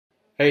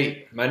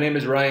Hey, my name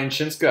is Ryan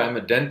Shinska. I'm a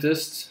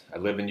dentist. I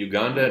live in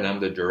Uganda and I'm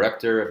the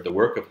director of the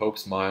work of Hope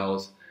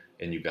Smiles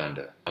in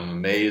Uganda. I'm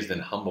amazed and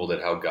humbled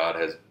at how God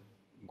has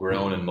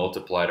grown and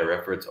multiplied our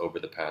efforts over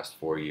the past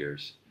 4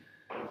 years.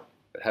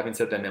 But having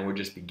said that, man, we're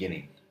just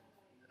beginning.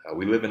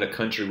 We live in a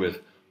country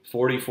with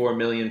 44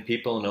 million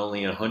people and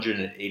only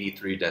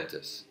 183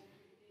 dentists.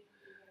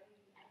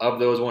 Of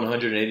those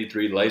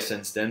 183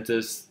 licensed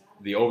dentists,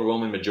 the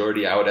overwhelming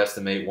majority, I would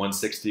estimate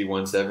 160,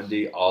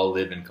 170, all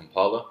live in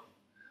Kampala,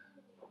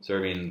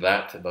 serving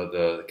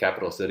the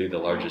capital city, the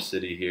largest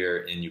city here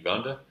in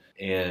Uganda.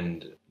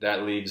 And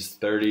that leaves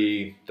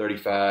 30,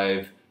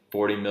 35,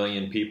 40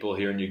 million people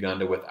here in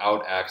Uganda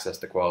without access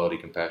to quality,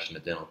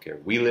 compassionate dental care.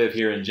 We live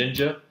here in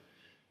Jinja,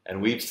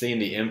 and we've seen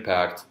the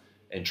impact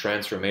and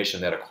transformation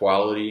that a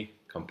quality,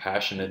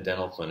 compassionate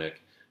dental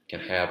clinic can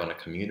have on a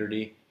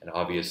community and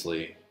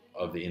obviously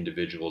of the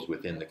individuals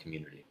within the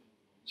community.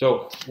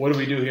 So what do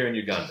we do here in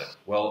Uganda?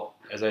 Well,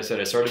 as I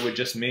said, I started with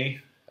just me.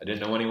 I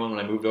didn't know anyone when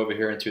I moved over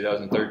here in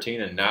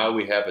 2013, and now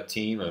we have a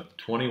team of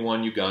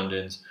 21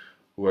 Ugandans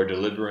who are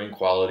delivering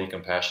quality,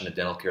 compassionate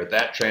dental care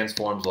that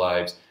transforms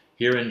lives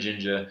here in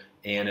Jinja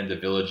and in the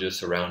villages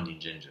surrounding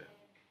Jinja.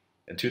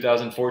 In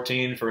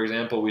 2014, for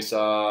example, we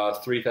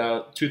saw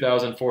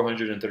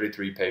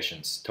 2,433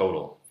 patients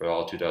total for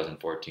all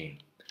 2014.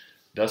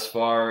 Thus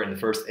far, in the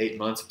first 8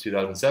 months of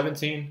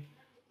 2017,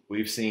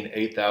 we've seen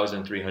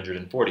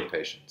 8,340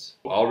 patients.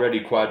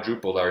 Already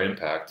quadrupled our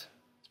impact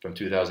from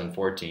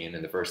 2014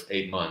 in the first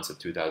 8 months of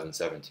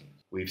 2017.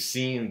 We've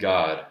seen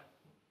God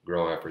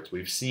grow efforts.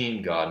 We've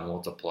seen God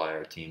multiply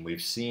our team.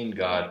 We've seen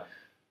God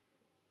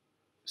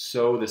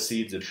sow the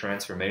seeds of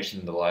transformation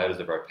in the lives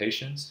of our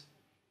patients,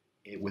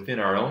 within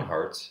our own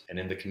hearts, and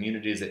in the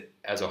communities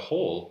as a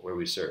whole where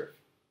we serve.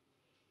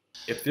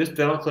 If this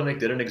dental clinic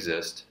didn't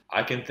exist,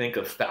 I can think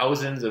of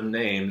thousands of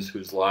names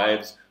whose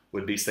lives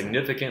would be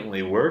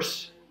significantly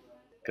worse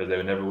because they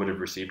never would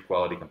have received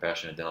quality,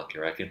 compassionate dental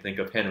care. I can think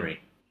of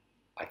Henry.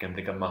 I can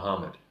think of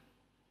Muhammad,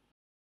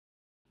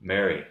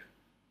 Mary.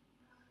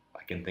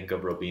 I can think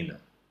of Robina.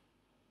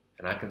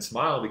 And I can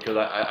smile because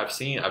I've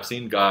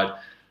seen God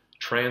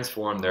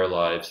transform their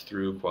lives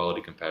through quality,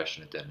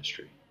 compassionate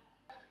dentistry.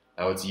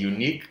 Now, it's a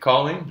unique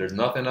calling. There's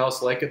nothing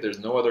else like it. There's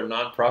no other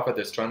nonprofit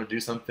that's trying to do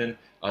something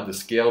on the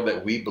scale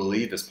that we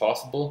believe is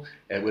possible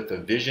and with the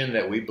vision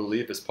that we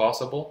believe is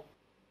possible.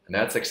 And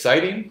that's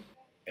exciting,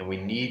 and we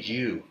need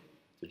you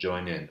to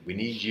join in. We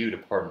need you to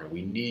partner.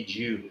 We need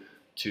you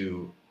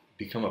to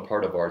become a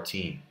part of our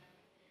team.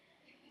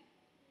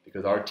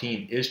 Because our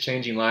team is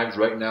changing lives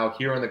right now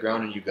here on the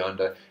ground in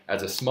Uganda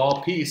as a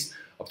small piece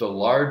of the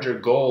larger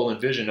goal and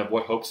vision of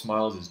what Hope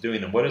Smiles is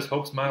doing. And what is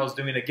Hope Smiles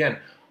doing? Again,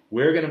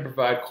 we're going to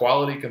provide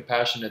quality,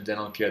 compassionate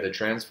dental care that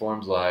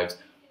transforms lives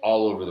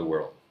all over the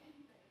world.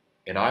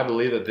 And I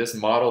believe that this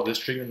model, this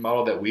treatment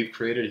model that we've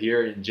created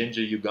here in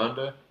Jinja,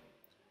 Uganda,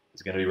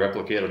 is going to be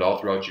replicated all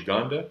throughout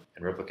Uganda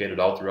and replicated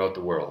all throughout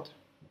the world.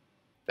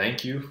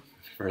 Thank you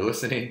for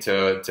listening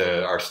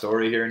to our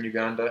story here in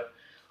Uganda.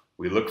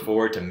 We look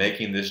forward to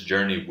making this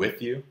journey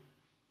with you.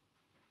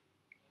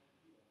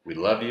 We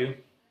love you.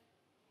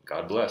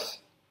 God bless.